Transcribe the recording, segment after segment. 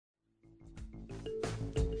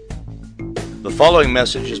The following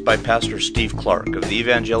message is by Pastor Steve Clark of the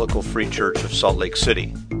Evangelical Free Church of Salt Lake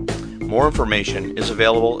City. More information is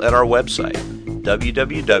available at our website,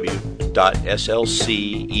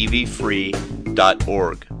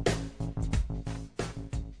 www.slcevfree.org.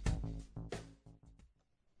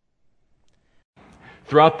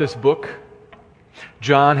 Throughout this book,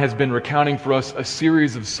 John has been recounting for us a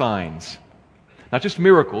series of signs. Not just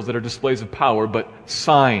miracles that are displays of power, but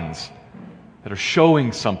signs that are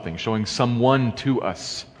showing something, showing someone to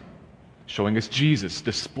us, showing us Jesus,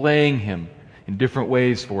 displaying Him in different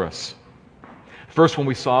ways for us. The first one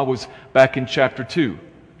we saw was back in chapter 2.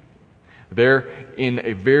 There, in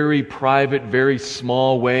a very private, very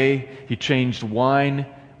small way, He changed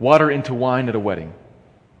water into wine at a wedding.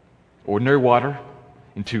 Ordinary water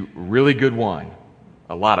into really good wine.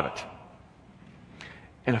 A lot of it.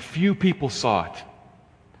 And a few people saw it.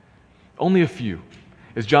 Only a few.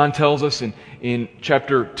 As John tells us in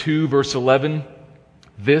chapter 2, verse 11,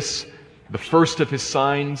 this, the first of His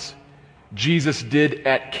signs, Jesus did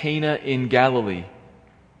at Cana in Galilee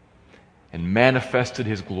and manifested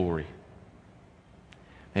His glory.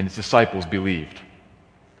 And His disciples believed.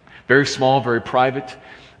 Very small, very private.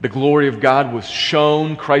 The glory of God was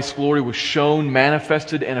shown, Christ's glory was shown,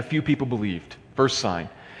 manifested, and a few people believed. First sign.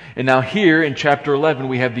 And now here in chapter 11,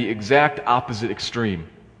 we have the exact opposite extreme.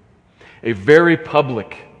 A very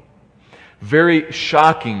public, very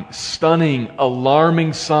shocking, stunning,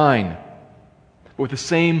 alarming sign with the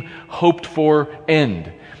same hoped-for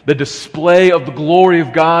end. The display of the glory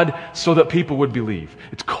of God so that people would believe.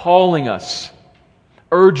 It's calling us,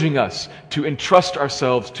 urging us to entrust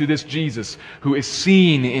ourselves to this Jesus who is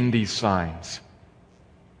seen in these signs.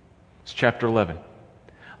 It's chapter 11. I'm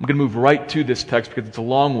going to move right to this text because it's a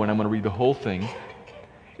long one. I'm going to read the whole thing.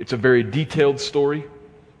 It's a very detailed story,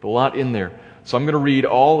 a lot in there. So I'm going to read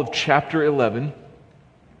all of chapter 11 and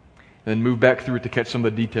then move back through it to catch some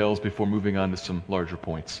of the details before moving on to some larger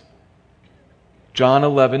points. John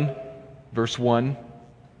 11, verse 1.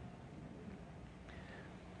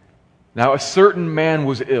 Now a certain man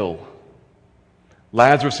was ill,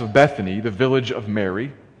 Lazarus of Bethany, the village of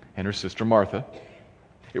Mary, and her sister Martha.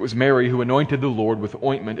 It was Mary who anointed the Lord with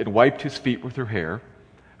ointment and wiped His feet with her hair,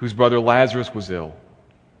 whose brother Lazarus was ill.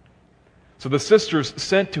 So the sisters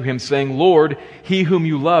sent to Him, saying, Lord, he whom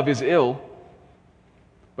you love is ill.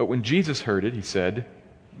 But when Jesus heard it, He said,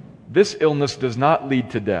 This illness does not lead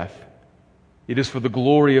to death. It is for the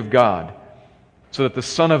glory of God, so that the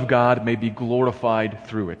Son of God may be glorified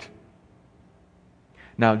through it.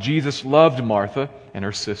 Now Jesus loved Martha and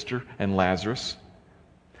her sister and Lazarus.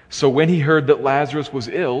 So when He heard that Lazarus was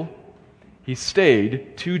ill, He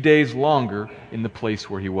stayed 2 days longer in the place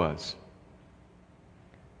where he was.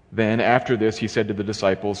 Then after this He said to the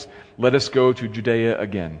disciples, Let us go to Judea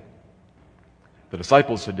again. The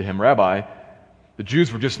disciples said to Him, Rabbi, the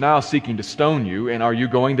Jews were just now seeking to stone you, and are you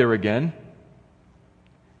going there again?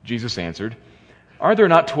 Jesus answered, Are there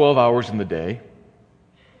not 12 hours in the day?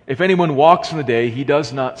 If anyone walks in the day, he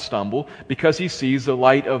does not stumble, because he sees the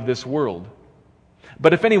light of this world.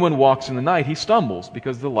 But if anyone walks in the night, he stumbles,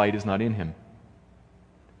 because the light is not in him.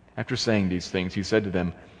 After saying these things, He said to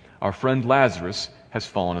them, Our friend Lazarus has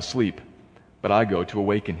fallen asleep, but I go to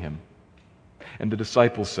awaken him. And the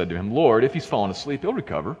disciples said to Him, Lord, if he's fallen asleep, he'll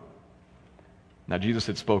recover. Now Jesus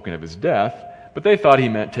had spoken of his death, but they thought He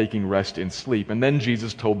meant taking rest in sleep. And then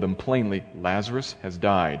Jesus told them plainly, Lazarus has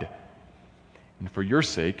died. And for your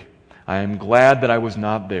sake, I am glad that I was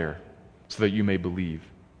not there, so that you may believe.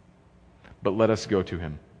 But let us go to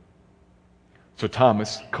him. So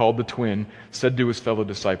Thomas, called the twin, said to his fellow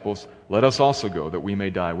disciples, Let us also go, that we may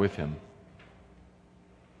die with him.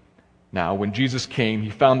 Now, when Jesus came, He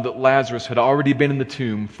found that Lazarus had already been in the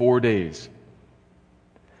tomb 4 days.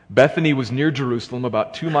 Bethany was near Jerusalem,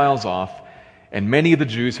 about 2 miles off, and many of the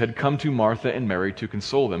Jews had come to Martha and Mary to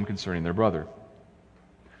console them concerning their brother.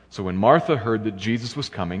 So when Martha heard that Jesus was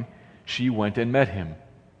coming, she went and met Him.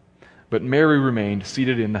 But Mary remained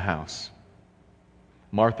seated in the house.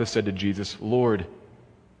 Martha said to Jesus, Lord,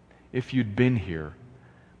 if you'd been here,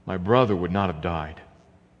 my brother would not have died.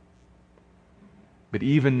 But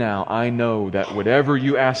even now I know that whatever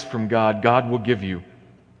you ask from God, God will give you.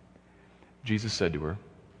 Jesus said to her,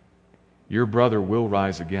 Your brother will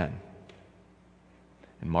rise again.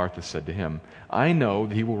 And Martha said to Him, I know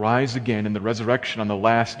that he will rise again in the resurrection on the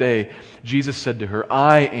last day. Jesus said to her,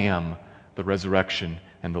 I am the resurrection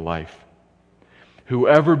and the life.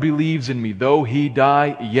 Whoever believes in me, though he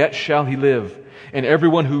die, yet shall he live. And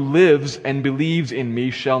everyone who lives and believes in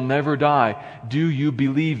me shall never die. Do you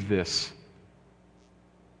believe this?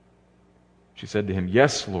 She said to him,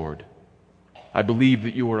 Yes, Lord. I believe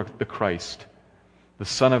that you are the Christ, the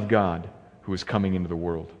Son of God, who who is coming into the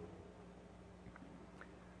world."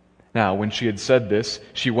 Now, when she had said this,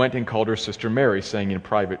 she went and called her sister Mary, saying in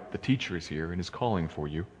private, "The teacher is here and is calling for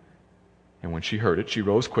you." And when she heard it, she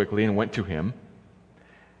rose quickly and went to him.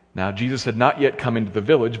 Now Jesus had not yet come into the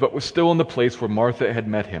village, but was still in the place where Martha had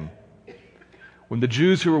met him. When the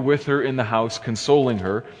Jews who were with her in the house, consoling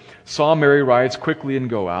her, saw Mary rise quickly and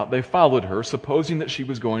go out, they followed her, supposing that she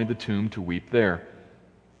was going to the tomb to weep there.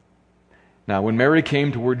 Now when Mary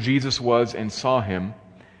came to where Jesus was and saw him,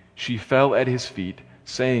 she fell at his feet,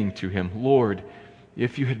 saying to him, "Lord,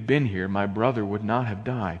 if you had been here, my brother would not have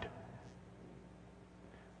died."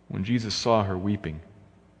 When Jesus saw her weeping,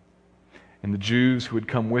 and the Jews who had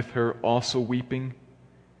come with her also weeping,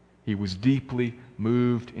 he was deeply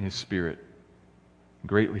moved in his spirit,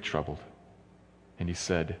 greatly troubled. And he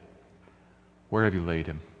said, "Where have you laid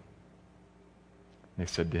him?" And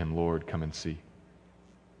they said to him, "Lord, come and see."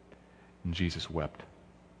 And Jesus wept.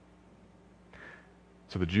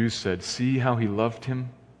 So the Jews said, "See how he loved him?"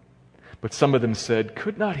 But some of them said,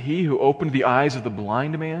 "Could not he who opened the eyes of the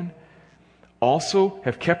blind man also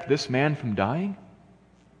have kept this man from dying?"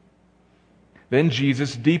 Then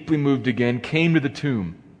Jesus, deeply moved again, came to the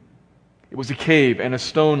tomb. It was a cave, and a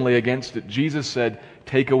stone lay against it. Jesus said,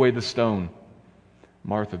 "Take away the stone."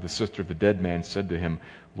 Martha, the sister of the dead man, said to him,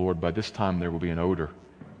 "Lord, by this time there will be an odor,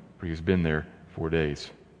 for he has been there 4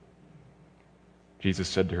 days." Jesus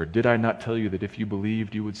said to her, "Did I not tell you that if you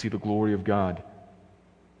believed, you would see the glory of God?"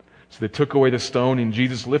 So they took away the stone, and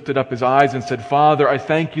Jesus lifted up his eyes and said, "Father, I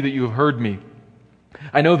thank you that you have heard me.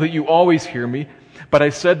 I know that you always hear me, but I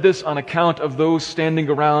said this on account of those standing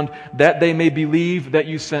around, that they may believe that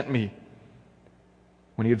you sent me."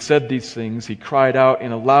 When he had said these things, he cried out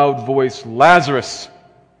in a loud voice, "Lazarus,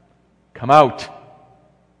 come out!"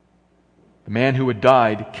 The man who had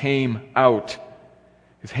died came out,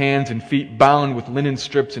 his hands and feet bound with linen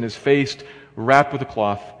strips, and his face wrapped with a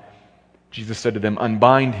cloth. Jesus said to them,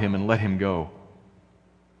 "Unbind him and let him go."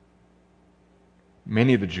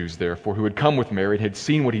 Many of the Jews, therefore, who had come with Mary and had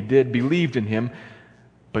seen what he did, believed in him,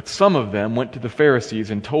 but some of them went to the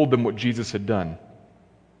Pharisees and told them what Jesus had done.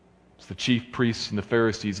 So the chief priests and the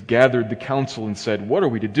Pharisees gathered the council and said, "What are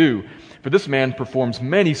we to do? For this man performs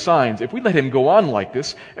many signs. If we let him go on like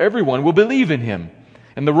this, everyone will believe in him,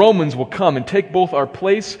 and the Romans will come and take both our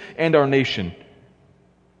place and our nation."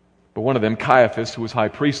 But one of them, Caiaphas, who was high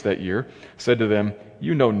priest that year, said to them,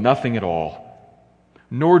 "You know nothing at all,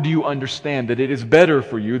 nor do you understand that it is better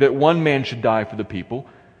for you that one man should die for the people,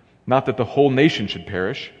 not that the whole nation should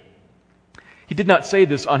perish." He did not say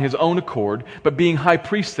this on his own accord, but being high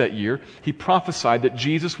priest that year, he prophesied that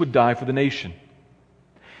Jesus would die for the nation.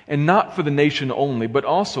 And not for the nation only, but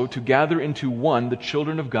also to gather into one the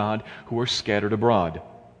children of God who are scattered abroad.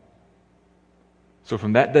 So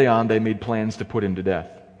from that day on, they made plans to put him to death.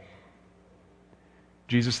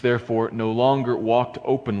 Jesus therefore no longer walked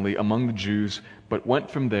openly among the Jews, but went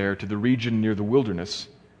from there to the region near the wilderness,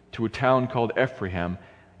 to a town called Ephraim,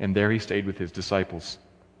 and there he stayed with his disciples.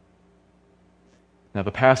 Now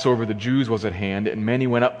the Passover of the Jews was at hand, and many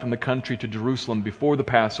went up from the country to Jerusalem before the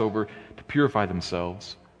Passover to purify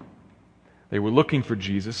themselves. They were looking for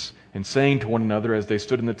Jesus and saying to one another as they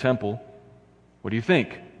stood in the temple, "What do you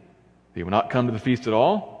think? He will not come to the feast at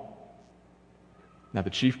all?" Now the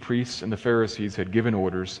chief priests and the Pharisees had given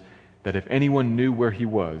orders that if anyone knew where he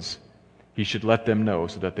was, he should let them know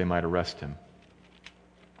so that they might arrest him.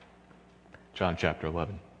 John chapter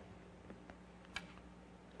 11.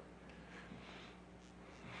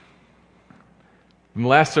 In the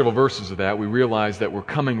last several verses of that, we realize that we're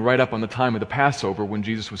coming right up on the time of the Passover when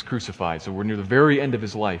Jesus was crucified. So we're near the very end of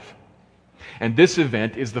his life. And this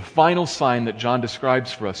event is the final sign that John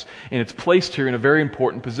describes for us. And it's placed here in a very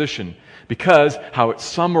important position because how it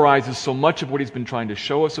summarizes so much of what he's been trying to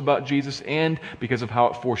show us about Jesus, and because of how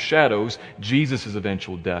it foreshadows Jesus'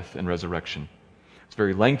 eventual death and resurrection. It's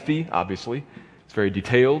very lengthy, obviously. It's very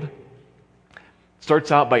detailed. It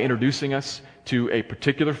starts out by introducing us to a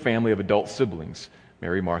particular family of adult siblings,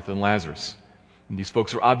 Mary, Martha, and Lazarus. And these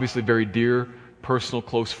folks are obviously very dear, personal,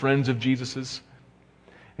 close friends of Jesus's.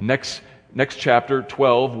 And next chapter,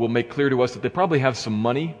 12, will make clear to us that they probably have some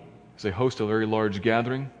money as they host a very large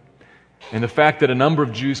gathering. And the fact that a number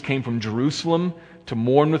of Jews came from Jerusalem to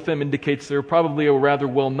mourn with them indicates they're probably a rather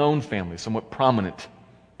well-known family, somewhat prominent.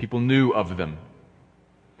 People knew of them.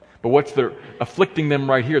 But what's afflicting them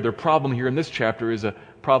right here? Their problem here in this chapter is a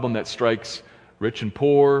problem that strikes rich and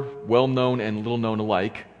poor, well-known and little-known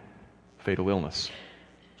alike, fatal illness.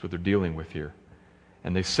 That's what they're dealing with here.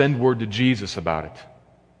 And they send word to Jesus about it,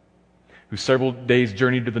 who several days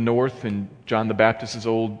journeyed to the north in John the Baptist's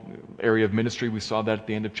old area of ministry. We saw that at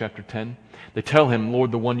the end of chapter 10. They tell him,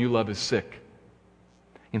 "Lord, the one you love is sick."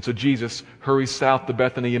 And so Jesus hurries south to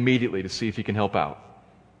Bethany immediately to see if he can help out.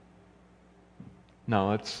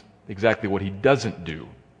 No, that's exactly what he doesn't do.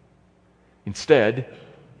 Instead,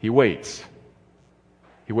 he waits.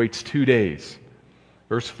 He waits 2 days.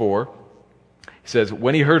 Verse 4, he says,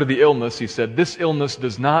 when he heard of the illness, he said, this illness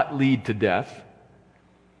does not lead to death.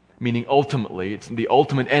 Meaning ultimately, it's the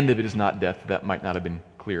ultimate end of it is not death. That might not have been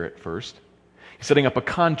clear at first. He's setting up a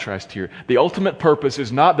contrast here. The ultimate purpose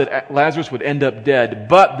is not that Lazarus would end up dead,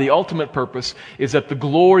 but the ultimate purpose is that the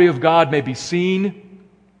glory of God may be seen.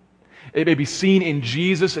 It may be seen in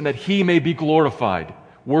Jesus and that he may be glorified,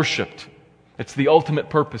 worshiped. It's the ultimate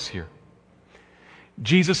purpose here.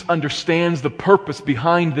 Jesus understands the purpose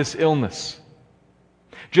behind this illness.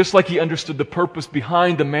 Just like he understood the purpose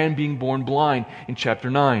behind the man being born blind in chapter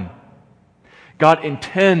 9. God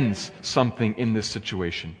intends something in this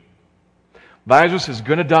situation. Lazarus is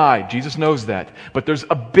going to die. Jesus knows that. But there's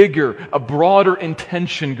a bigger, a broader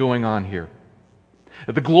intention going on here.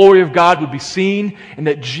 That the glory of God would be seen and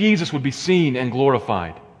that Jesus would be seen and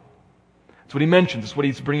glorified. That's what he mentions. That's what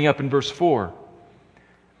he's bringing up in verse 4.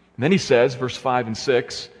 And then he says, verse 5 and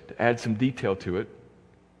 6, to add some detail to it,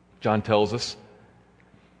 John tells us,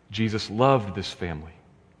 Jesus loved this family.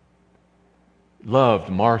 Loved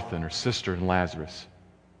Martha and her sister and Lazarus.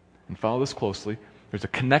 And follow this closely. There's a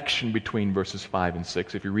connection between verses 5 and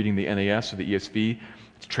 6. If you're reading the NAS or the ESV,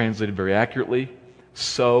 it's translated very accurately.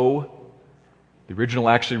 So, the original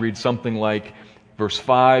actually reads something like, verse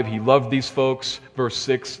 5, he loved these folks. Verse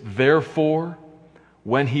 6, therefore,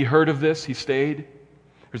 when he heard of this, he stayed.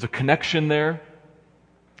 There's a connection there. A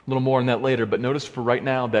little more on that later, but notice for right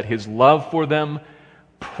now that his love for them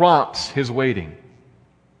prompts his waiting.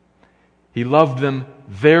 He loved them,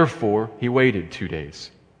 therefore he waited 2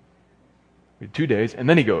 days. 2 days, and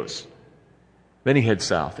then he goes. Then he heads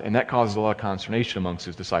south, and that causes a lot of consternation amongst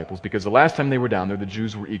his disciples because the last time they were down there, the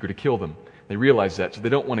Jews were eager to kill them. They realize that, so they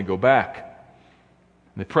don't want to go back.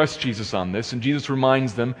 And they press Jesus on this, and Jesus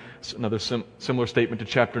reminds them, another similar statement to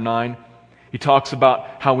chapter 9. He talks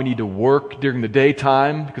about how we need to work during the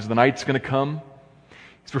daytime because the night's going to come.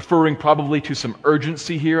 He's referring probably to some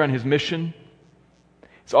urgency here on his mission.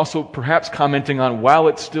 He's also perhaps commenting on while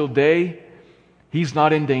it's still day, he's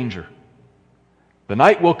not in danger. The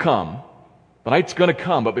night will come. The night's going to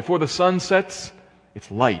come, but before the sun sets,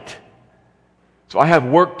 it's light. So I have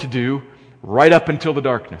work to do right up until the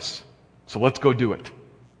darkness. So let's go do it.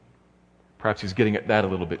 Perhaps he's getting at that a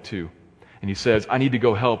little bit too. And he says, I need to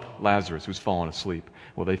go help Lazarus who's fallen asleep.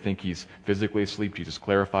 Well, they think he's physically asleep. Jesus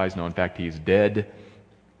clarifies, no, in fact, he is dead.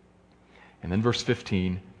 And then verse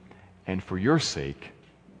 15, and for your sake,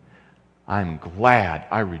 I'm glad,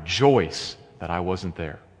 I rejoice that I wasn't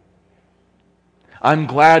there. I'm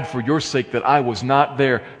glad for your sake that I was not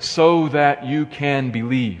there so that you can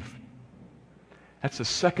believe. That's the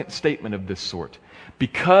second statement of this sort.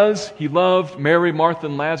 Because he loved Mary, Martha,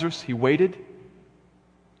 and Lazarus, he waited.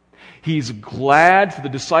 He's glad for the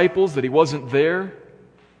disciples that he wasn't there.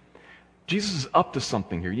 Jesus is up to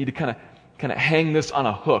something here. You need to kind of hang this on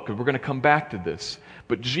a hook, and we're going to come back to this.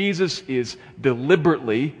 But Jesus is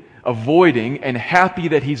deliberately avoiding and happy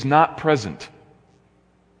that he's not present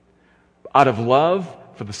out of love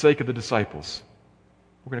for the sake of the disciples.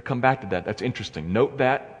 We're going to come back to that. That's interesting. Note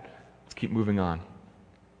that. Let's keep moving on.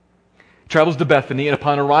 He travels to Bethany, and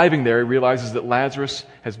upon arriving there, he realizes that Lazarus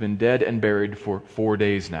has been dead and buried for 4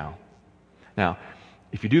 days now. Now,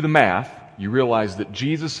 if you do the math, you realize that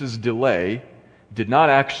Jesus' delay did not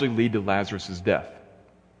actually lead to Lazarus' death.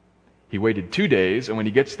 He waited 2 days, and when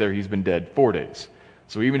he gets there, he's been dead 4 days.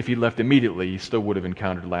 So even if he left immediately, he still would have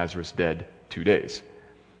encountered Lazarus dead 2 days.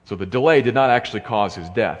 So the delay did not actually cause his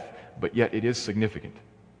death, but yet it is significant.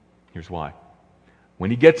 Here's why. When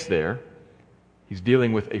he gets there, he's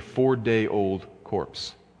dealing with a 4-day-old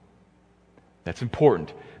corpse. That's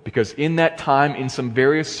important because in that time, in some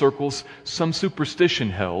various circles, some superstition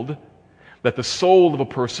held that the soul of a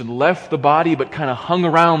person left the body but kind of hung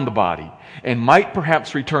around the body and might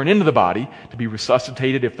perhaps return into the body to be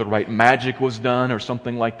resuscitated if the right magic was done or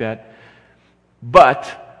something like that.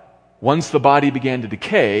 But once the body began to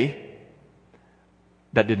decay,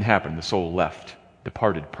 that didn't happen. The soul left,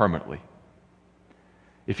 departed permanently.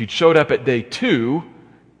 If you'd showed up at day 2,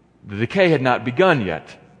 the decay had not begun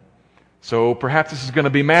yet. So perhaps this is going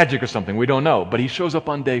to be magic or something. We don't know. But he shows up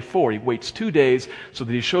on day 4. He waits 2 days so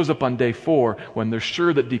that he shows up on day 4 when they're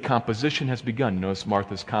sure that decomposition has begun. Notice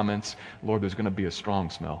Martha's comments, Lord, there's going to be a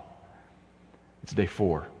strong smell. It's day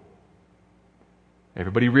 4.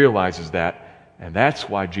 Everybody realizes that, and that's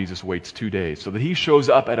why Jesus waits 2 days, so that he shows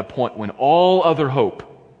up at a point when all other hope,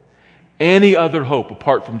 any other hope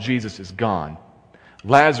apart from Jesus is gone.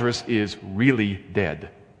 Lazarus is really dead.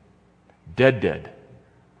 Dead,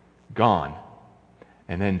 gone.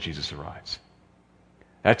 And then Jesus arrives.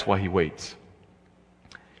 That's why he waits.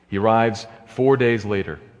 He arrives 4 days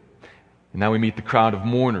later. And now we meet the crowd of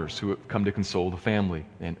mourners who have come to console the family,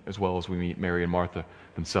 and as well as we meet Mary and Martha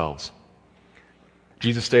themselves.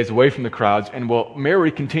 Jesus stays away from the crowds, and while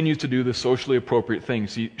Mary continues to do the socially appropriate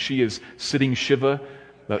things, she is sitting Shiva,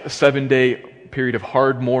 a 7-day period of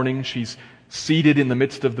hard mourning. She's seated in the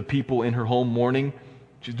midst of the people in her home mourning.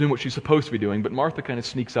 She's doing what she's supposed to be doing, but Martha kind of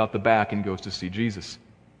sneaks out the back and goes to see Jesus.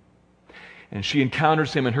 And she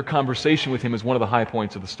encounters him, and her conversation with him is one of the high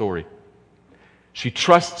points of the story. She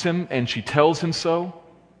trusts him, and she tells him so.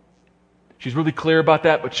 She's really clear about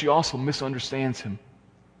that, but she also misunderstands him.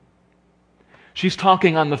 She's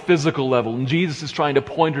talking on the physical level, and Jesus is trying to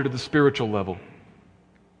point her to the spiritual level.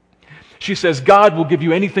 She says, God will give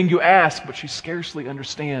you anything you ask, but she scarcely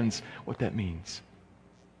understands what that means.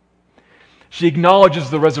 She acknowledges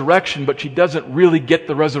the resurrection, but she doesn't really get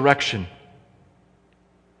the resurrection.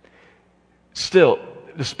 Still,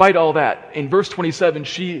 despite all that, in verse 27,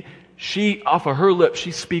 she off of her lips,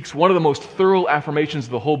 she speaks one of the most thorough affirmations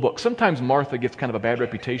of the whole book. Sometimes Martha gets kind of a bad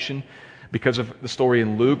reputation because of the story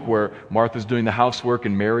in Luke where Martha's doing the housework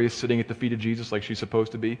and Mary is sitting at the feet of Jesus like she's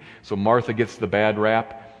supposed to be. So Martha gets the bad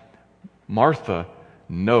rap. Martha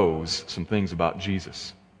knows some things about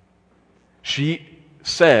Jesus. She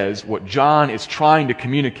says what John is trying to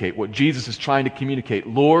communicate, what Jesus is trying to communicate.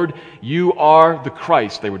 Lord, you are the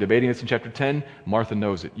Christ. They were debating this in chapter 10. Martha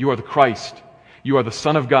knows it. You are the Christ. You are the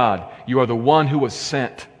Son of God. You are the one who was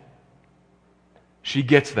sent. She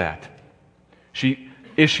gets that. She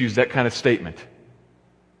issues that kind of statement.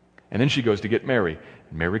 And then she goes to get Mary.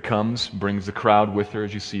 Mary comes, brings the crowd with her,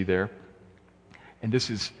 as you see there. And this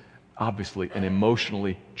is obviously an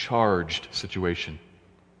emotionally charged situation.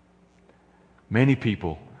 Many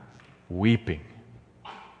people weeping,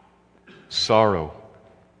 sorrow.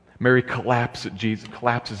 Mary collapses at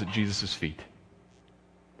Jesus' feet.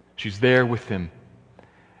 She's there with him.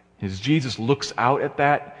 As Jesus looks out at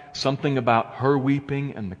that, something about her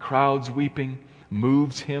weeping and the crowds weeping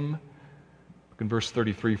moves him. Look in verse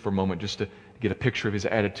 33 for a moment just to get a picture of his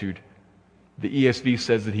attitude. The ESV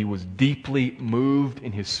says that he was deeply moved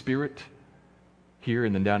in his spirit here,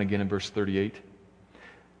 and then down again in verse 38.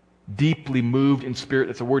 Deeply moved in spirit.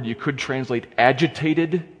 That's a word you could translate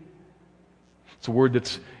agitated. It's a word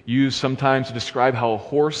that's used sometimes to describe how a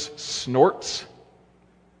horse snorts.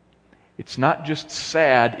 It's not just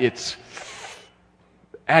sad, it's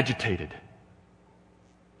agitated.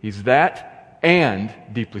 He's that and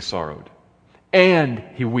deeply sorrowed. And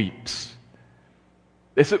he weeps.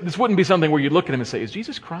 This wouldn't be something where you look at him and say, is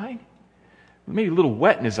Jesus crying? Maybe a little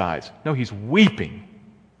wet in his eyes. No, he's weeping.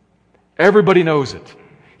 Everybody knows it.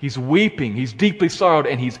 He's weeping, he's deeply sorrowed,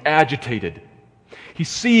 and he's agitated. He's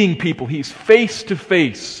seeing people, he's face to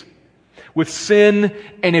face with sin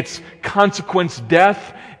and its consequence,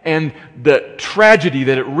 death, and the tragedy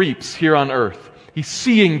that it reaps here on earth. He's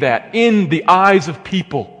seeing that in the eyes of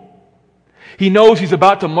people. He knows he's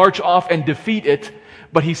about to march off and defeat it,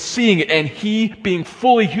 but he's seeing it, and he, being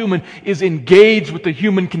fully human, is engaged with the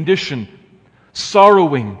human condition,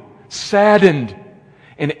 sorrowing, saddened,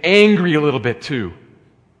 and angry a little bit too.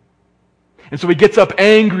 And so he gets up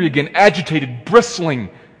angry again, agitated, bristling,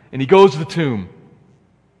 and he goes to the tomb.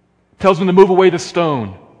 Tells them to move away the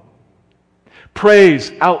stone.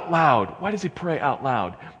 Prays out loud. Why does he pray out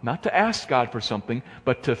loud? Not to ask God for something,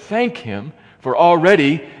 but to thank him for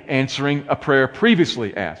already answering a prayer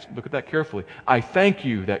previously asked. Look at that carefully. I thank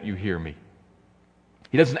you that you hear me.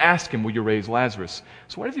 He doesn't ask him, will you raise Lazarus?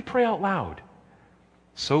 So why does he pray out loud?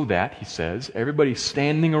 So that, he says, everybody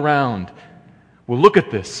standing around will look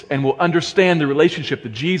at this and will understand the relationship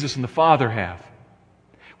that Jesus and the Father have.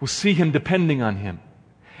 We'll see him depending on him.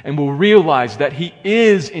 And will realize that he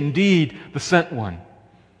is indeed the sent one.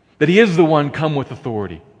 That he is the one come with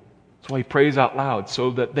authority. That's why he prays out loud, so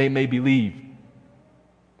that they may believe.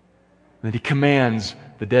 And then he commands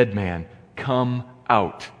the dead man, come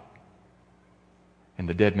out. And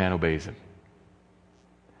the dead man obeys him.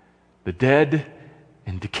 The dead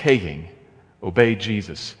and decaying obey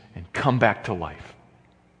Jesus and come back to life.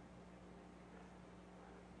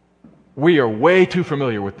 We are way too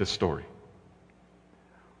familiar with this story.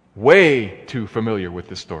 Way too familiar with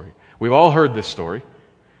this story. We've all heard this story.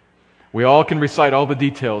 We all can recite all the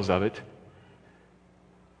details of it.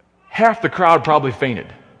 Half the crowd probably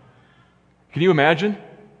fainted. Can you imagine?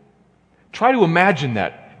 Try to imagine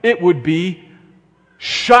that. It would be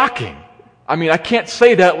shocking. I mean, I can't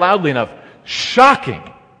say that loudly enough. Shocking.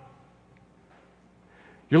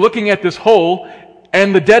 You're looking at this hole,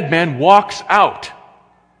 and the dead man walks out.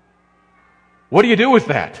 What do you do with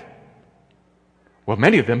that? Well,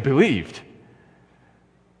 many of them believed.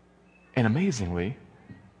 And amazingly,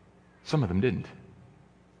 some of them didn't.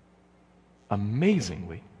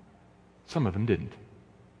 Amazingly, some of them didn't.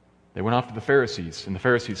 They went off to the Pharisees, and the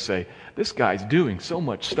Pharisees say, this guy's doing so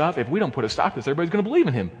much stuff. If we don't put a stop to this, everybody's going to believe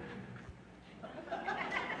in him.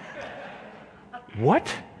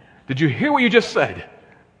 What? Did you hear what you just said?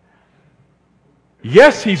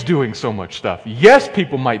 Yes, he's doing so much stuff. Yes,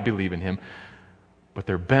 people might believe in him, but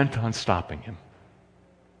they're bent on stopping him.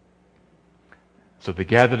 So they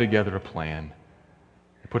gather together a plan.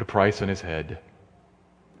 They put a price on his head.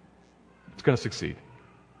 It's going to succeed.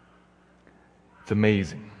 It's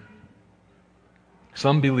amazing.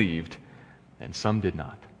 Some believed, and some did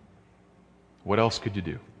not. What else could you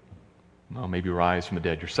do? Well, maybe rise from the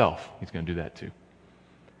dead yourself. He's going to do that too.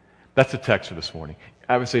 That's the text for this morning.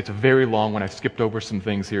 I would say it's a very long one. I skipped over some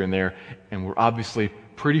things here and there, and we're obviously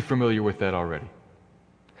pretty familiar with that already.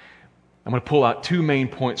 I'm going to pull out two main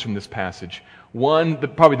points from this passage. One,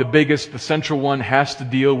 probably the biggest, the central one, has to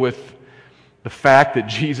deal with the fact that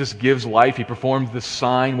Jesus gives life. He performs this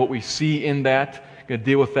sign, what we see in that. I'm going to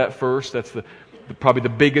deal with that first. That's probably the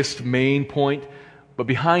biggest main point. But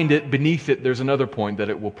behind it, beneath it, there's another point that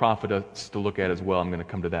it will profit us to look at as well. I'm going to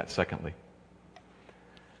come to that secondly.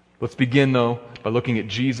 Let's begin, though, by looking at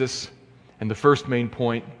Jesus and the first main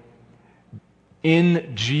point.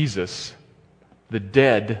 In Jesus, the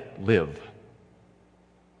dead live.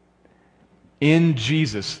 In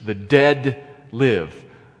Jesus, the dead live.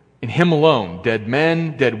 In Him alone, dead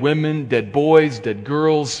men, dead women, dead boys, dead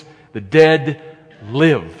girls, the dead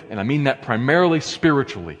live. And I mean that primarily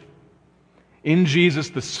spiritually. In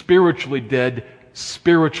Jesus, the spiritually dead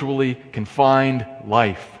spiritually can find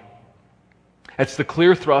life. That's the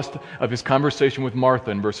clear thrust of his conversation with Martha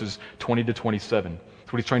in verses 20 to 27.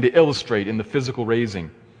 That's what he's trying to illustrate in the physical raising.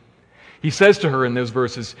 He says to her in those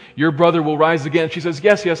verses, your brother will rise again. She says,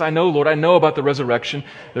 yes, I know, Lord. I know about the resurrection.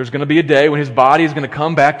 There's going to be a day when his body is going to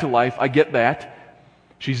come back to life. I get that.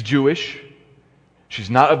 She's Jewish. She's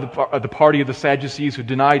not of the party of the Sadducees who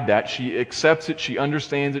denied that. She accepts it. She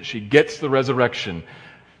understands it. She gets the resurrection.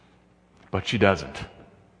 But she doesn't.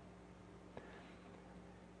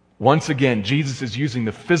 Once again, Jesus is using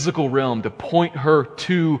the physical realm to point her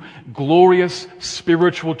to glorious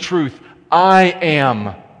spiritual truth. I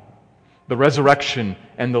am the resurrection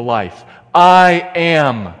and the life. I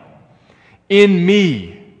am. In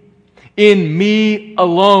me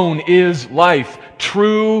alone is life.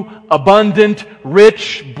 True, abundant,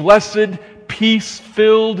 rich, blessed,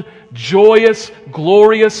 peace-filled, joyous,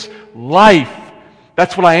 glorious life.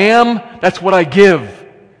 That's what I am. That's what I give.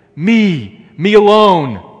 Me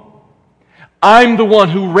alone. I'm the one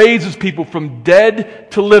who raises people from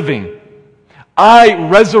dead to living. I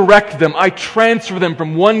resurrect them. I transfer them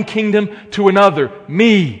from one kingdom to another.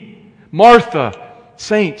 Me, Martha,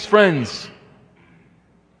 saints, friends.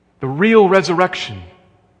 The real resurrection,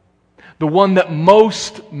 the one that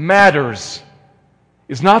most matters,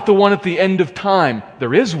 is not the one at the end of time.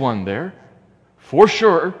 There is one there, for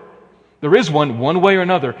sure. There is one way or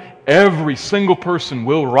another. Every single person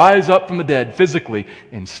will rise up from the dead physically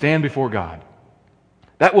and stand before God.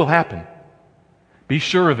 That will happen. Be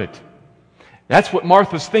sure of it. That's what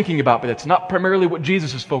Martha's thinking about, but that's not primarily what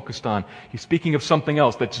Jesus is focused on. He's speaking of something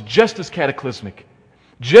else that's just as cataclysmic,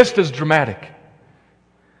 just as dramatic.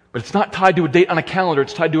 But it's not tied to a date on a calendar,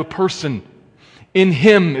 it's tied to a person. In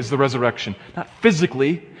Him is the resurrection. Not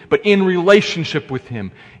physically, but in relationship with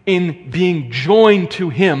Him. In being joined to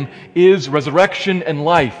Him is resurrection and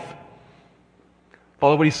life.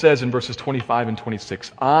 Follow what he says in verses 25 and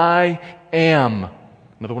 26. I am.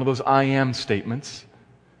 Another one of those I am statements.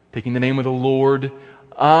 Taking the name of the Lord.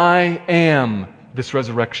 I am this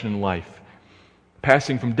resurrection and life.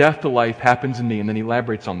 Passing from death to life happens in me, and then he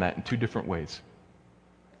elaborates on that in two different ways.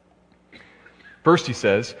 First he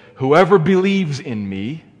says, whoever believes in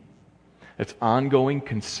me, that's ongoing,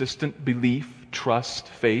 consistent belief, trust,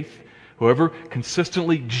 faith. Whoever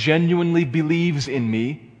consistently, genuinely believes in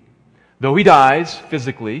me, though he dies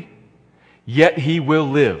physically, yet he will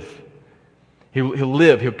live. He'll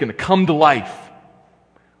live. He's going to come to life.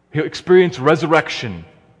 He'll experience resurrection.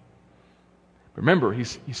 Remember,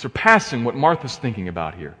 he's surpassing what Martha's thinking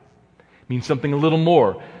about here. It means something a little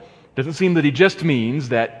more. It doesn't seem that he just means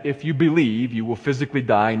that if you believe, you will physically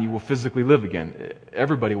die and you will physically live again.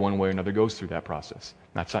 Everybody, one way or another, goes through that process.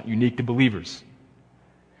 That's not unique to believers.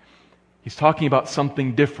 He's talking about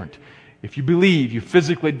something different. If you believe, you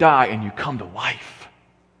physically die and you come to life.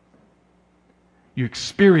 You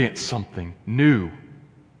experience something new,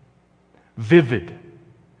 vivid,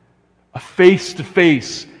 a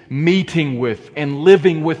face-to-face, meeting with and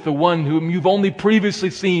living with the one whom you've only previously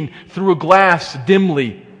seen through a glass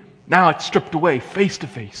dimly. Now it's stripped away, face to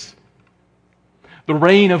face. The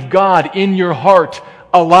reign of God in your heart,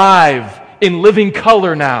 alive, in living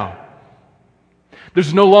color now.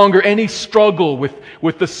 There's no longer any struggle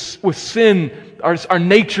with sin, our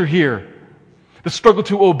nature here. The struggle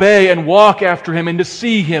to obey and walk after Him and to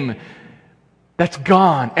see Him. That's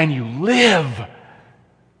gone, and you live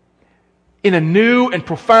in a new and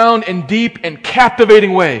profound and deep and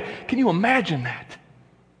captivating way. Can you imagine that?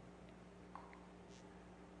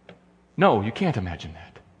 No, you can't imagine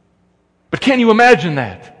that. But can you imagine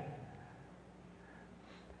that?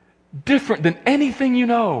 Different than anything you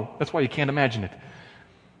know. That's why you can't imagine it.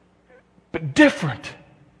 But different.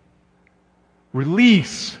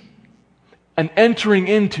 Release. And entering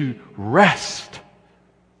into rest.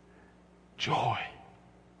 Joy.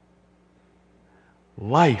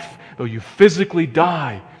 Life. Though you physically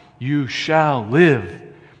die, you shall live.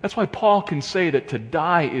 That's why Paul can say that to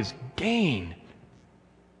die is gain.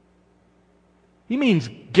 He means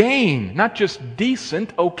gain, not just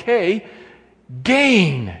decent, okay,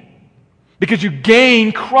 gain. Because you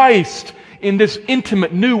gain Christ in this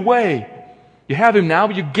intimate new way. You have Him now,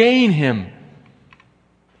 but you gain Him.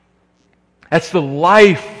 That's the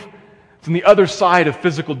life. It's on the other side of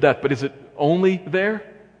physical death. But is it only there?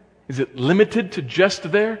 Is it limited to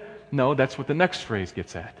just there? No, that's what the next phrase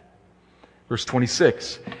gets at. Verse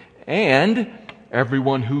 26. And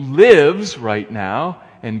everyone who lives right now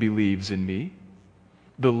and believes in me,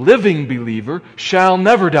 the living believer, shall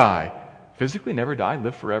never die. Physically never die,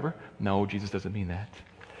 live forever? No, Jesus doesn't mean that,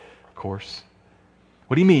 of course.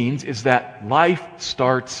 What He means is that life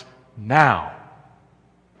starts now.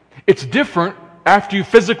 It's different after you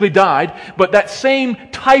physically died, but that same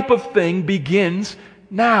type of thing begins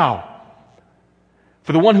now.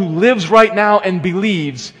 For the one who lives right now and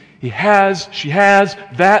believes, she has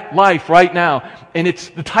that life right now. And it's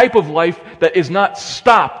the type of life that is not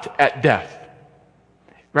stopped at death.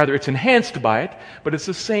 Rather, it's enhanced by it, but it's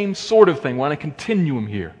the same sort of thing. We're on a continuum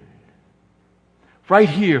here. Right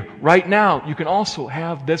here, right now, you can also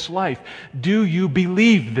have this life. Do you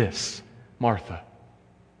believe this, Martha?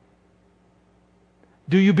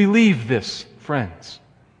 Do you believe this, friends?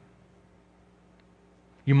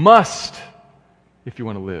 You must, if you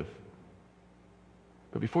want to live.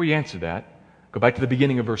 But before you answer that, go back to the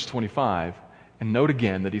beginning of verse 25 and note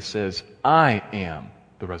again that He says, I am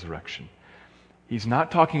the resurrection. He's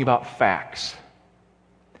not talking about facts.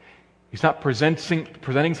 He's not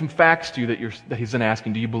presenting some facts to you that He's then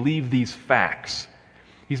asking, do you believe these facts?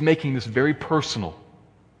 He's making this very personal.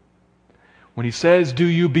 When He says, do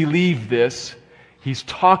you believe this? He's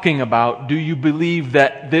talking about, do you believe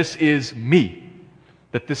that this is me?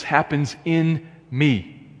 That this happens in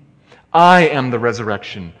me? I am the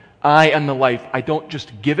resurrection. I am the life. I don't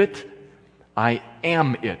just give it, I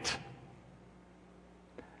am it.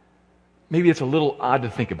 Maybe it's a little odd to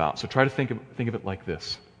think about, so try to think of it like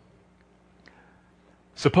this.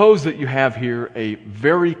 Suppose that you have here a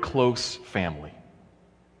very close family.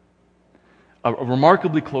 A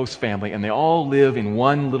remarkably close family, and they all live in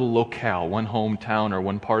one little locale, one hometown or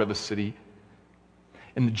one part of a city.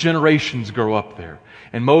 And the generations grow up there.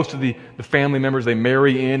 And most of the family members, they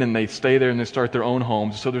marry in and they stay there and they start their own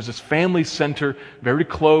homes. So there's this family center, very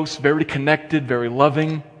close, very connected, very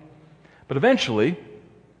loving. But eventually,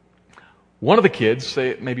 one of the kids,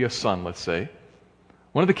 say maybe a son, let's say,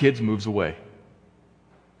 one of the kids moves away.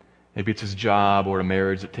 Maybe it's his job or a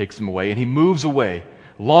marriage that takes him away, and he moves away,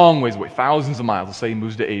 long ways away, thousands of miles. Let's say he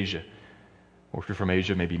moves to Asia. Or if you're from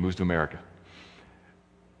Asia, maybe he moves to America.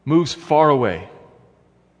 Moves far away.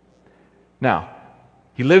 Now,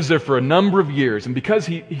 he lives there for a number of years, and because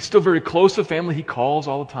he's still very close to family, he calls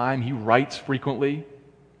all the time, he writes frequently.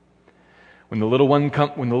 When the little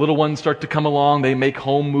ones start to come along, they make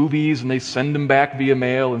home movies and they send them back via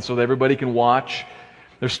mail, and so that everybody can watch.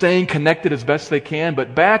 They're staying connected as best they can,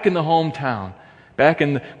 but back in the hometown, back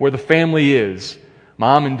in where the family is,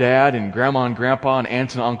 mom and dad and grandma and grandpa and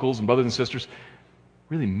aunts and uncles and brothers and sisters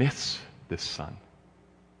really miss this son.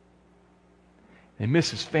 They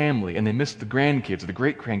miss his family, and they miss the grandkids, the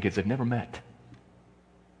great-grandkids they've never met.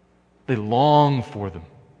 They long for them.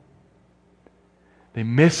 They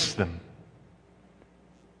miss them.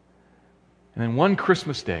 And then one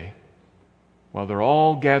Christmas day, while they're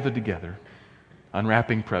all gathered together,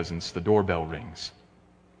 unwrapping presents, the doorbell rings.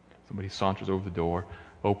 Somebody saunters over the door,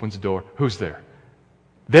 opens the door. Who's there?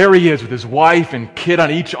 There he is with his wife and kid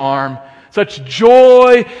on each arm. Such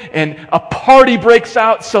joy, and a party breaks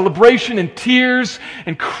out, celebration and tears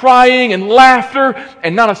and crying and laughter,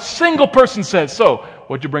 and not a single person says, "So,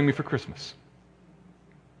 what'd you bring me for Christmas?"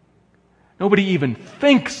 Nobody even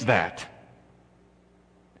thinks that.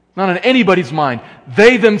 Not on anybody's mind.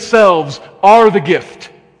 They themselves are the gift.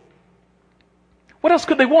 What else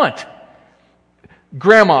could they want?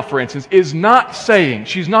 Grandma, for instance, is not saying,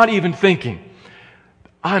 she's not even thinking,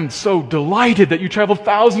 I'm so delighted that you traveled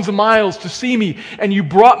thousands of miles to see me, and you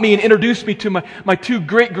brought me and introduced me to my two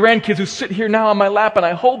great grandkids who sit here now on my lap, and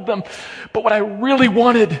I hold them. But what I really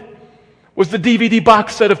wanted was the DVD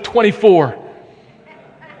box set of 24.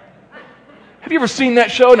 Have you ever seen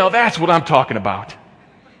that show? Now that's what I'm talking about.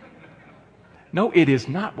 No, it is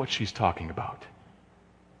not what she's talking about.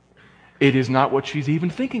 It is not what she's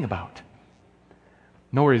even thinking about.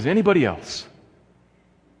 Nor is anybody else.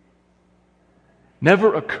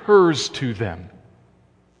 Never occurs to them.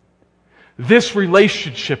 This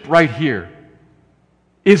relationship right here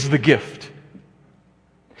is the gift.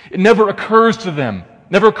 It never occurs to them,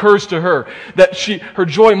 never occurs to her, that her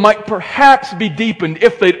joy might perhaps be deepened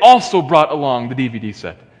if they'd also brought along the DVD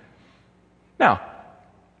set. Now,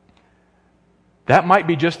 that might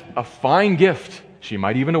be just a fine gift. She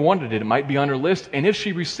might even have wanted it. It might be on her list. And if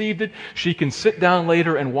she received it, she can sit down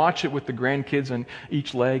later and watch it with the grandkids on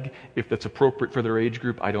each leg, if that's appropriate for their age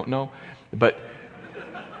group. I don't know. But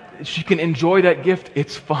she can enjoy that gift.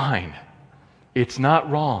 It's fine. It's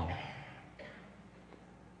not wrong.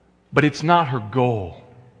 But it's not her goal.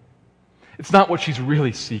 It's not what she's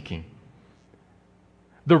really seeking.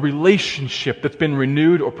 The relationship that's been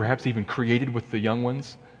renewed or perhaps even created with the young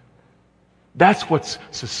ones, that's what's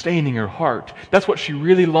sustaining her heart. That's what she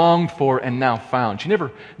really longed for and now found. She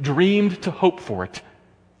never dreamed to hope for it,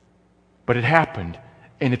 but it happened,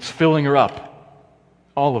 and it's filling her up.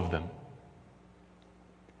 All of them.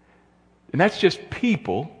 And that's just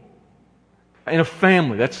people in a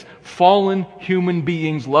family. That's fallen human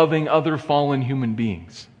beings loving other fallen human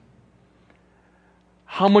beings.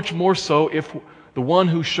 How much more so if the one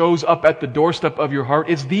who shows up at the doorstep of your heart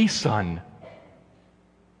is the Son?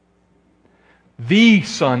 The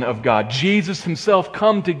Son of God, Jesus Himself,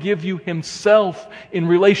 come to give you Himself in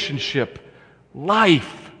relationship,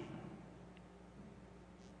 life.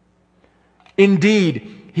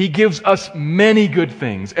 Indeed, He gives us many good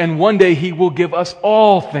things, and one day He will give us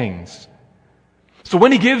all things. So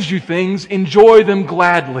when He gives you things, enjoy them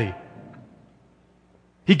gladly.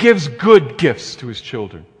 He gives good gifts to His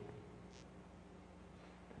children.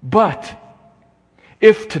 But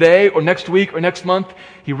if today or next week or next month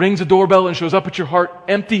He rings a doorbell and shows up at your heart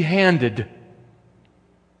empty-handed,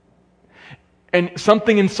 and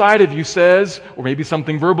something inside of you says, or maybe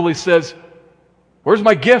something verbally says, "Where's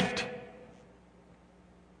my gift?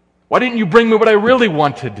 Why didn't you bring me what I really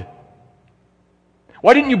wanted?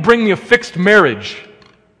 Why didn't you bring me a fixed marriage?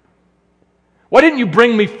 Why didn't you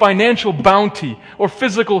bring me financial bounty or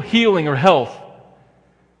physical healing or health?"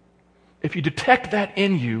 If you detect that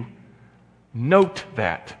in you, note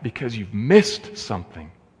that, because you've missed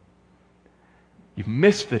something. You've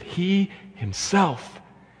missed that He Himself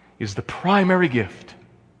is the primary gift.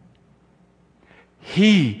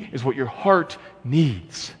 He is what your heart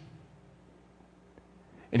needs.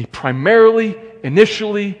 And He primarily,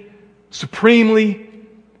 initially, supremely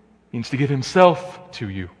means to give Himself to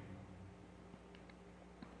you.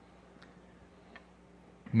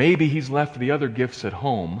 Maybe He's left the other gifts at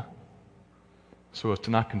home so as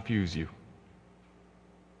to not confuse you.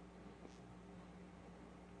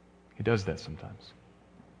 He does that sometimes.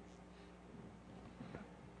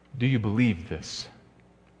 Do you believe this?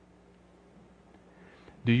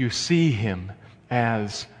 Do you see Him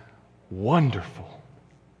as wonderful?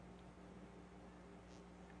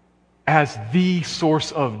 As the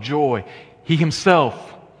source of joy? He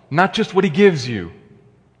Himself, not just what He gives you.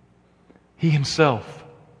 He Himself.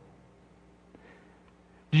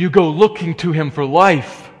 Do you go looking to Him for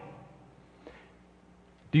life?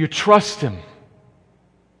 Do you trust Him?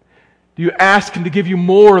 Do you ask Him to give you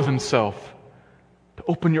more of Himself? To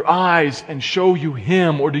open your eyes and show you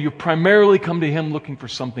Him? Or do you primarily come to Him looking for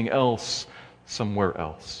something else, somewhere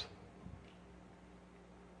else?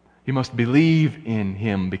 You must believe in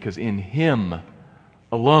Him, because in Him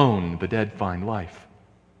alone the dead find life.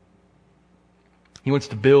 He wants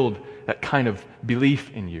to build that kind of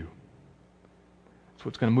belief in you. So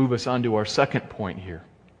it's going to move us on to our second point here.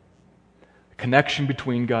 The connection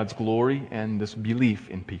between God's glory and this belief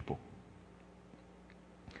in people.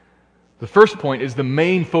 The first point is the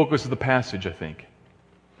main focus of the passage, I think.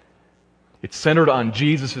 It's centered on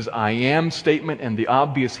Jesus' I am statement and the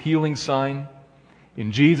obvious healing sign.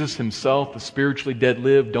 In Jesus Himself, the spiritually dead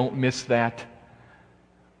live. Don't miss that.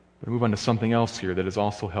 We'll move on to something else here that is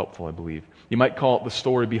also helpful, I believe. You might call it the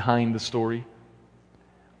story behind the story.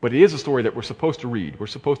 But it is a story that we're supposed to read. We're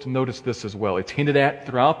supposed to notice this as well. It's hinted at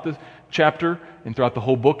throughout the chapter and throughout the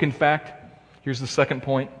whole book, in fact. Here's the second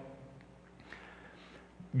point.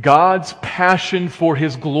 God's passion for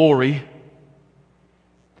His glory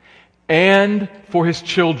and for His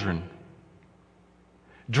children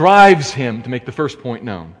drives Him to make the first point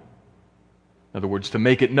known. In other words, to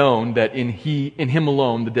make it known that in Him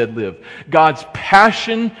alone the dead live. God's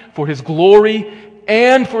passion for His glory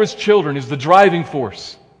and for His children is the driving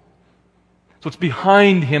force. So it's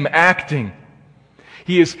behind Him acting.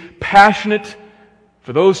 He is passionate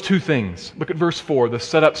for those two things. Look at verse 4, the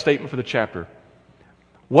setup statement for the chapter.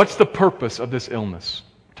 What's the purpose of this illness?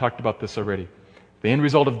 We talked about this already. The end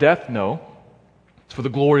result of death? No. It's for the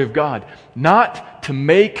glory of God. Not to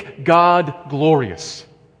make God glorious.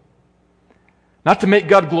 Not to make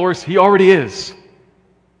God glorious. He already is.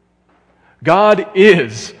 God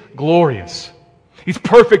is glorious. He's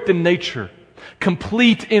perfect in nature,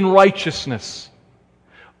 complete in righteousness.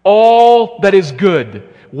 All that is good,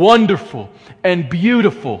 wonderful, and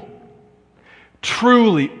beautiful.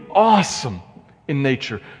 Truly awesome in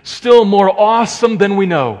nature. Still more awesome than we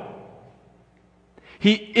know.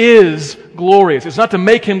 He is glorious. It's not to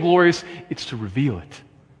make Him glorious, it's to reveal it.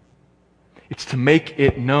 It's to make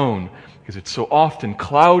it known, because it's so often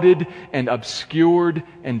clouded and obscured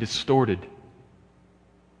and distorted.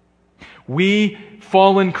 We,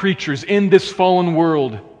 fallen creatures in this fallen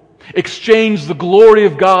world, exchange the glory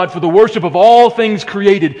of God for the worship of all things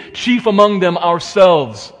created, chief among them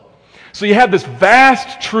ourselves. So you have this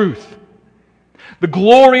vast truth, the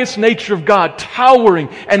glorious nature of God, towering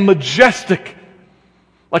and majestic,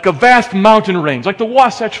 like a vast mountain range, like the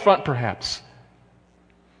Wasatch Front perhaps.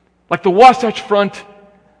 Like the Wasatch Front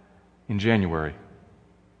in January.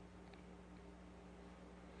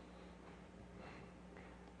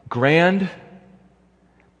 Grand,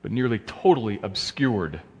 but nearly totally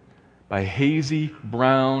obscured by hazy,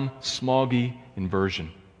 brown, smoggy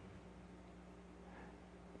inversion.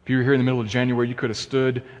 If you were here in the middle of January, you could have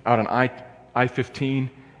stood out on I-15,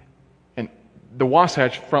 and the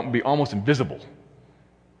Wasatch Front would be almost invisible.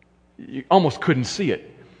 You almost couldn't see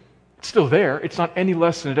it. It's still there. It's not any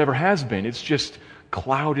less than it ever has been. It's just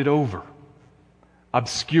clouded over,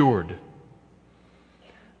 obscured,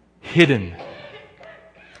 hidden.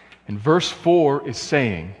 And verse 4 is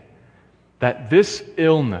saying that this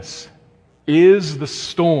illness is the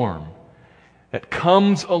storm that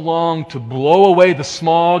comes along to blow away the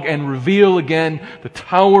smog and reveal again the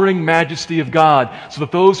towering majesty of God, so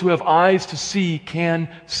that those who have eyes to see can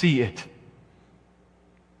see it.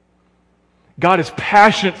 God is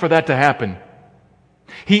passionate for that to happen.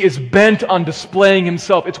 He is bent on displaying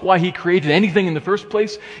Himself. It's why He created anything in the first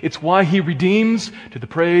place. It's why He redeems to the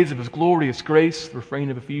praise of His glorious grace, the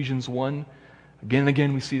refrain of Ephesians 1. Again and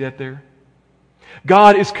again we see that there.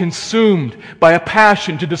 God is consumed by a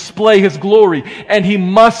passion to display His glory, and He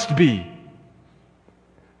must be.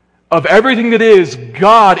 Of everything that is,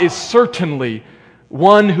 God is certainly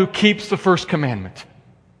one who keeps the first commandment.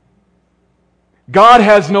 God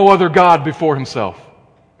has no other God before Himself.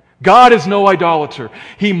 God is no idolater.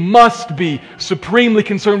 He must be supremely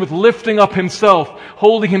concerned with lifting up Himself,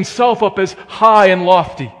 holding Himself up as high and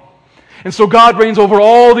lofty. And so God reigns over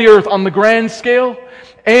all the earth on the grand scale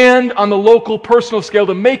and on the local personal scale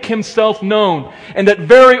to make Himself known, and that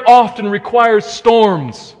very often requires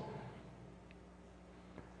storms.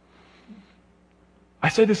 I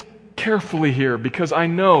say this carefully here because I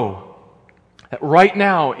know that right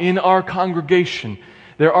now in our congregation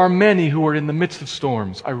there are many who are in the midst of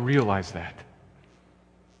storms. I realize that.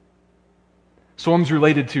 Storms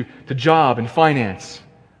related to job and finance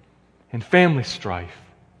and family strife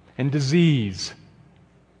and disease.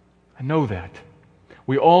 I know that.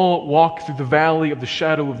 We all walk through the valley of the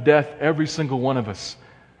shadow of death, every single one of us.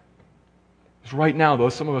 Because right now, though,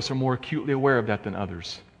 some of us are more acutely aware of that than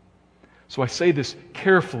others. So I say this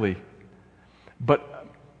carefully, but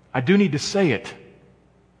I do need to say it.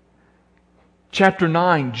 Chapter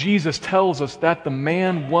 9, Jesus tells us that the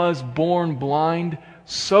man was born blind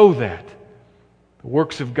so that the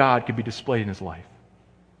works of God could be displayed in his life.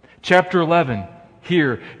 Chapter 11,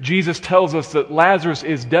 here, Jesus tells us that Lazarus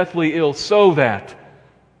is deathly ill so that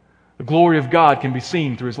the glory of God can be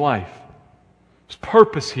seen through his life. There's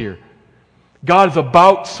purpose here. God is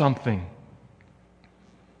about something.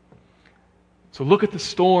 So look at the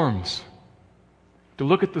storms. To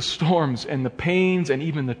look at the storms and the pains and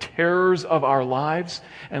even the terrors of our lives,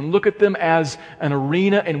 and look at them as an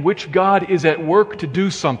arena in which God is at work to do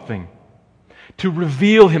something, to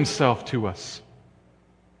reveal Himself to us.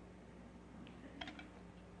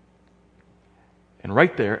 And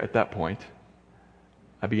right there, at that point,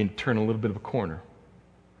 I begin to turn a little bit of a corner.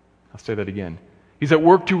 I'll say that again. He's at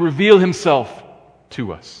work to reveal Himself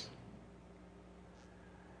to us.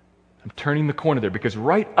 I'm turning the corner there because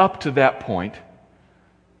right up to that point,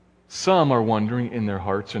 some are wondering in their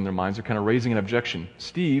hearts and their minds, they're kind of raising an objection.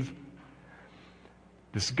 Steve,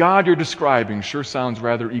 this God you're describing sure sounds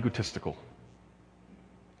rather egotistical.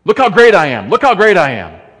 Look how great I am. Look how great I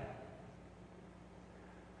am.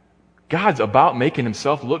 God's about making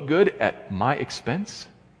himself look good at my expense?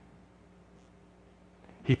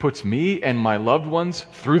 He puts me and my loved ones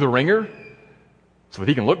through the ringer so that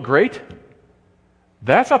he can look great?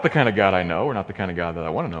 That's not the kind of God I know, or not the kind of God that I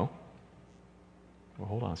want to know. Well,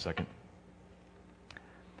 hold on a second.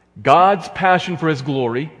 God's passion for his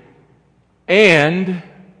glory and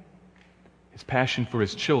his passion for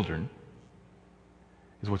his children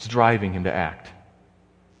is what's driving him to act.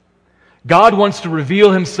 God wants to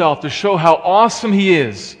reveal himself to show how awesome he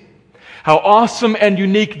is, how awesome and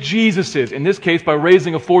unique Jesus is, in this case by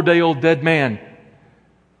raising a 4-day-old dead man,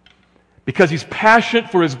 because he's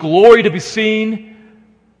passionate for his glory to be seen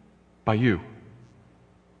by you.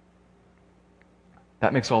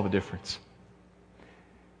 That makes all the difference.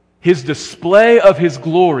 His display of his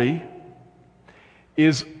glory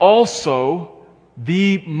is also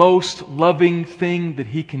the most loving thing that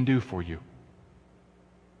he can do for you.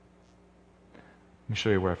 Let me show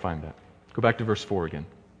you where I find that. Go back to verse 4 again.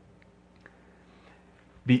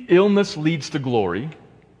 The illness leads to glory.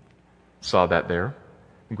 Saw that there.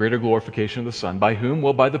 The greater glorification of the Son. By whom?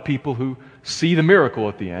 Well, by the people who see the miracle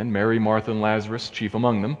at the end. Mary, Martha, and Lazarus, chief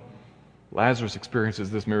among them. Lazarus experiences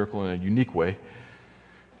this miracle in a unique way.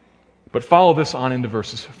 But follow this on into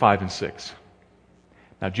verses 5 and 6.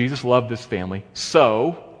 Now, Jesus loved this family,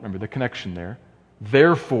 so, remember the connection there,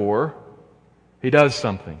 therefore, he does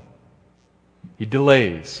something. He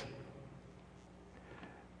delays.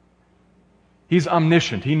 He's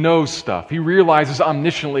omniscient. He knows stuff. He realizes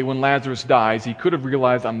omnisciently when Lazarus dies. He could have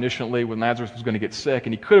realized omnisciently when Lazarus was going to get sick,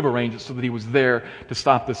 and he could have arranged it so that he was there to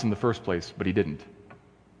stop this in the first place, but he didn't.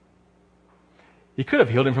 He could have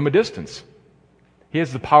healed him from a distance. He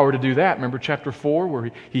has the power to do that. Remember chapter 4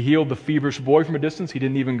 where he healed the feverish boy from a distance? He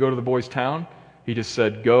didn't even go to the boy's town. He just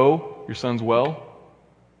said, "Go, your son's well."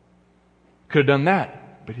 Could have done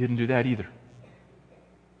that, but he didn't do that either.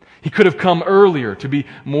 He could have come earlier to be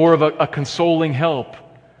more of a consoling help.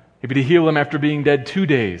 Maybe to heal him after being dead 2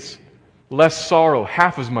 days. Less sorrow,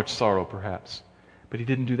 half as much sorrow perhaps. But he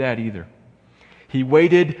didn't do that either. He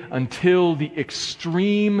waited until the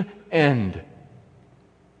extreme end.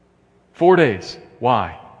 4 days.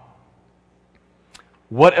 Why?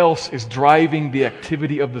 What else is driving the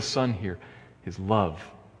activity of the Son here? His love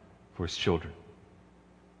for his children.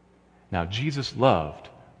 Now, Jesus loved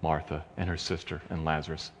Martha and her sister and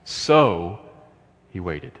Lazarus, so he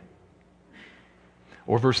waited.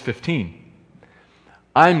 Or verse 15.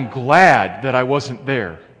 I'm glad that I wasn't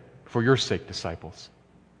there for your sake, disciples.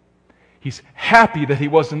 He's happy that he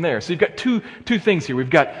wasn't there. So you've got two things here. We've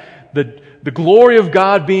got the glory of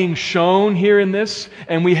God being shown here in this,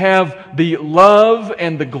 and we have the love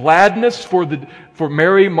and the gladness for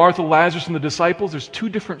Mary, Martha, Lazarus, and the disciples. There's two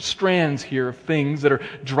different strands here of things that are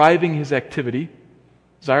driving his activity.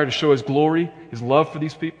 Desire to show his glory, his love for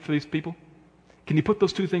these people. Can you put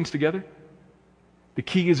those two things together? The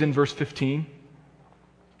key is in verse 15.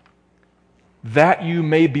 That you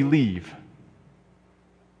may believe.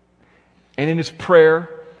 And in his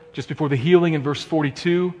prayer, just before the healing in verse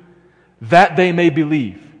 42, that they may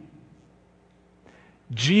believe.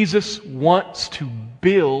 Jesus wants to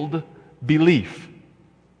build belief.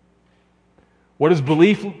 What does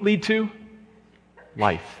belief lead to?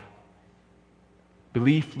 Life.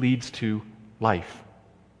 Belief leads to life.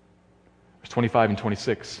 Verse 25 and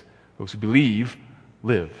 26. Those who believe,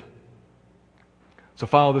 live. So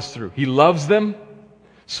follow this through. He loves them,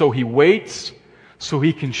 so he waits, so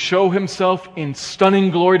he can show himself in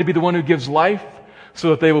stunning glory to be the one who gives life,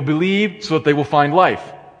 so that they will believe, so that they will find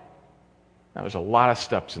life. Now there's a lot of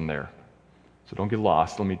steps in there, so don't get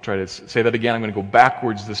lost. Let me try to say that again. I'm going to go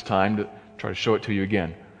backwards this time to try to show it to you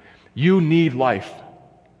again. You need life.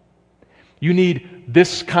 You need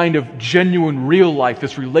this kind of genuine, real life,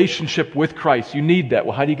 this relationship with Christ. You need that.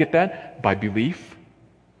 Well, how do you get that? By belief.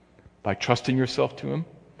 By trusting yourself to him.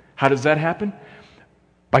 How does that happen?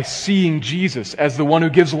 By seeing Jesus as the one who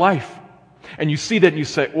gives life. And you see that and you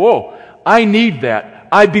say, whoa, I need that.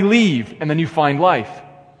 I believe. And then you find life.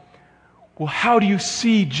 Well, how do you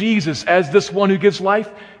see Jesus as this one who gives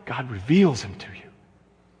life? God reveals him to you.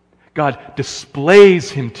 God displays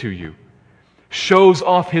him to you. Shows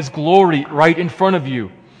off his glory right in front of you.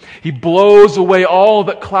 He blows away all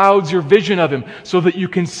that clouds your vision of him so that you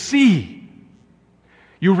can see.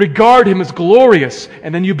 You regard him as glorious,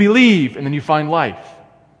 and then you believe, and then you find life.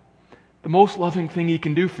 The most loving thing he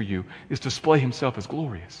can do for you is display himself as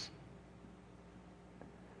glorious.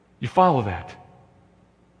 You follow that?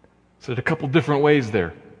 Said a couple different ways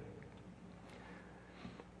there.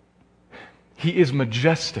 He is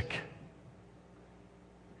majestic.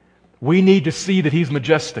 We need to see that He's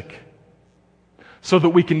majestic so that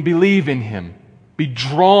we can believe in Him, be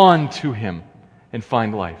drawn to Him, and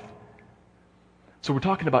find life. So we're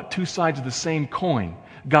talking about two sides of the same coin.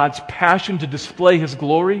 God's passion to display His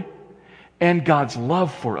glory and God's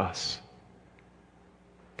love for us.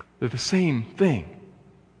 They're the same thing.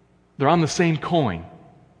 They're on the same coin.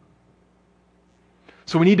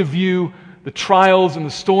 So we need to view the trials and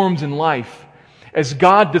the storms in life as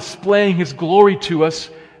God displaying His glory to us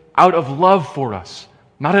out of love for us,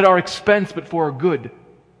 not at our expense, but for our good.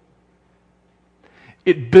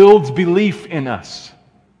 It builds belief in us.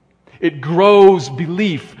 It grows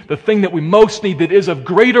belief, the thing that we most need that is of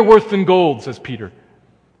greater worth than gold, says Peter.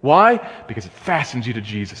 Why? Because it fastens you to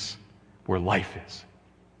Jesus, where life is.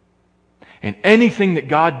 And anything that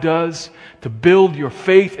God does to build your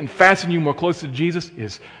faith and fasten you more closely to Jesus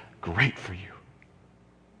is great for you.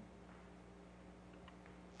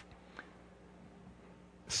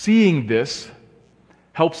 Seeing this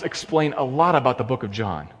helps explain a lot about the book of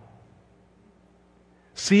John.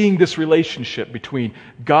 Seeing this relationship between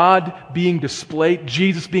God being displayed,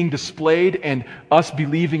 Jesus being displayed, and us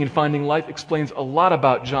believing and finding life explains a lot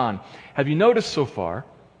about John. Have you noticed so far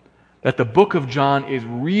that the book of John is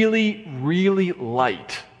really, really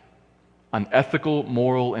light on ethical,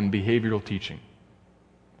 moral, and behavioral teaching?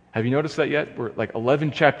 Have you noticed that yet? We're like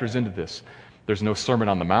 11 chapters into this. There's no Sermon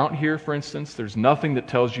on the Mount here, for instance. There's nothing that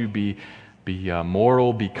tells you be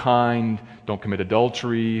moral, be kind, don't commit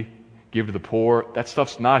adultery, give to the poor. That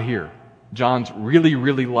stuff's not here. John's really,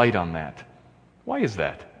 really light on that. Why is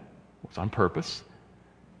that? Well, it's on purpose.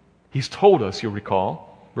 He's told us, you'll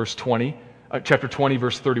recall, chapter 20,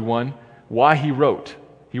 verse 31, why he wrote.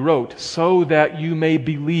 He wrote, so that you may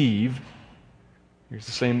believe, here's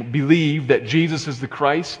the same, believe that Jesus is the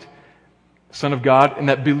Christ, Son of God, and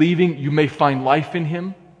that believing you may find life in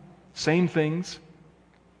Him. Same things.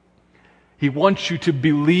 He wants you to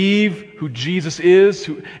believe who Jesus is,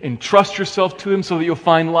 and trust yourself to Him so that you'll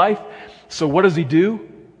find life. So what does He do?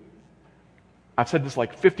 I've said this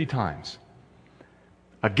like 50 times.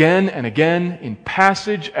 Again and again, in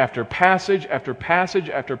passage after passage after passage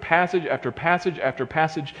after passage after passage after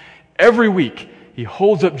passage, every week He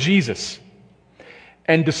holds up Jesus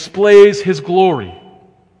and displays His glory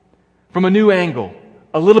from a new angle,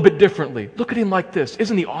 a little bit differently. Look at Him like this.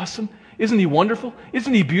 Isn't He awesome? Isn't He wonderful?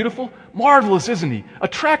 Isn't He beautiful? Marvelous, isn't He?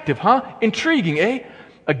 Attractive, huh? Intriguing, eh?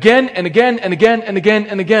 Again and again and again and again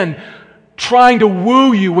and again, trying to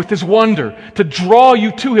woo you with His wonder, to draw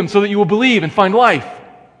you to Him so that you will believe and find life.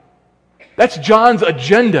 That's John's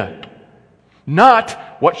agenda. Not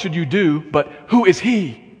what should you do, but who is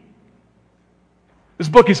He? This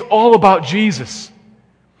book is all about Jesus.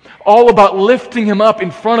 All about lifting Him up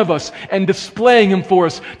in front of us and displaying Him for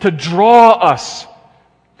us, to draw us,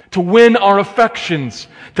 to win our affections,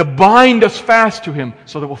 to bind us fast to Him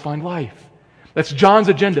so that we'll find life. That's John's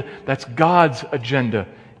agenda. That's God's agenda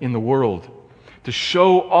in the world. To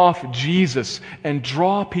show off Jesus and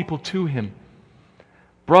draw people to Him.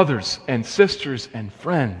 Brothers and sisters and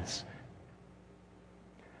friends,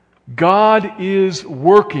 God is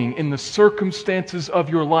working in the circumstances of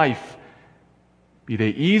your life, be they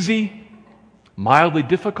easy, mildly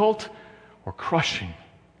difficult, or crushing.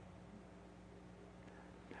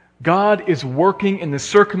 God is working in the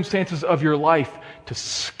circumstances of your life to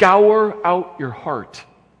scour out your heart,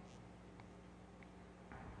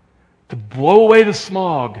 to blow away the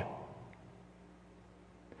smog,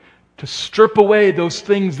 to strip away those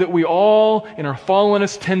things that we all in our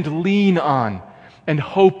fallenness tend to lean on and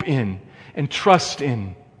hope in and trust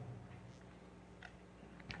in,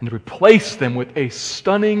 and to replace them with a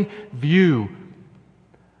stunning view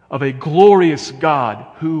of a glorious God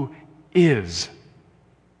who is.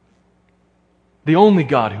 The only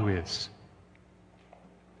God who is.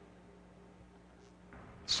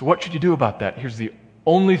 So what should you do about that? Here's the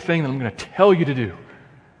only thing that I'm going to tell you to do.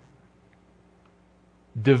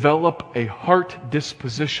 Develop a heart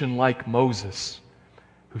disposition like Moses,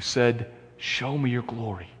 who said, show me your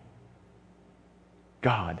glory.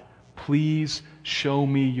 God, please show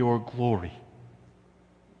me your glory.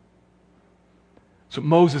 So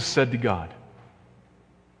Moses said to God.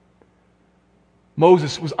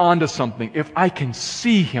 Moses was onto something. If I can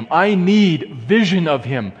see Him, I need vision of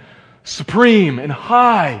Him, supreme and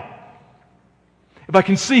high. If I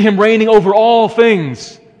can see Him reigning over all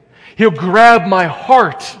things, He'll grab my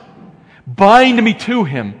heart, bind me to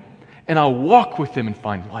Him, and I'll walk with Him and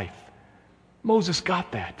find life. Moses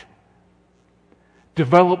got that.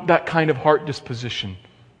 Develop that kind of heart disposition.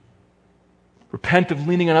 Repent of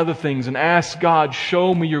leaning on other things and ask God,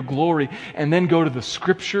 show me your glory. And then go to the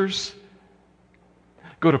Scriptures.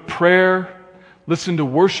 Go to prayer. Listen to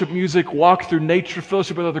worship music. Walk through nature.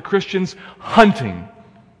 Fellowship with other Christians. Hunting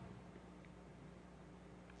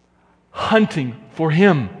for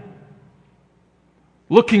Him.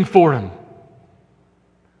 Looking for Him.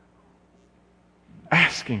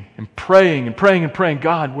 Asking and praying and praying and praying.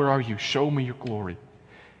 God, where are you? Show me your glory.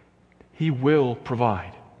 He will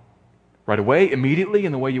provide. Right away, immediately,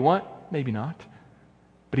 in the way you want? Maybe not.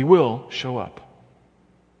 But He will show up.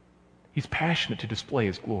 He's passionate to display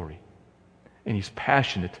His glory. And He's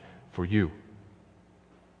passionate for you.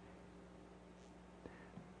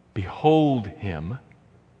 Behold Him,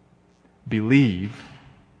 believe,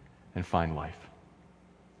 and find life.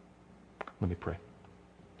 Let me pray.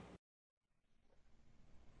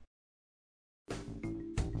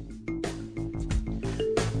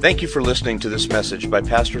 Thank you for listening to this message by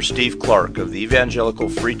Pastor Steve Clark of the Evangelical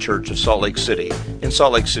Free Church of Salt Lake City in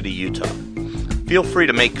Salt Lake City, Utah. Feel free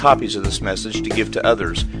to make copies of this message to give to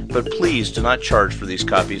others, but please do not charge for these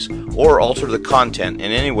copies or alter the content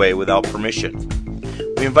in any way without permission.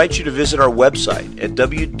 We invite you to visit our website at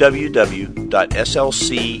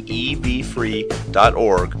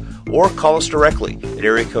www.slcevfree.org or call us directly at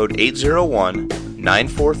area code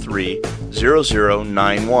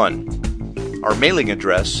 801-943-0091. Our mailing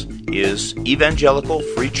address is Evangelical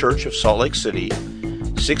Free Church of Salt Lake City,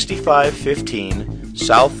 6515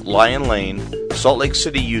 South Lion Lane, Salt Lake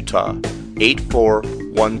City, Utah,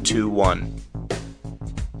 84121.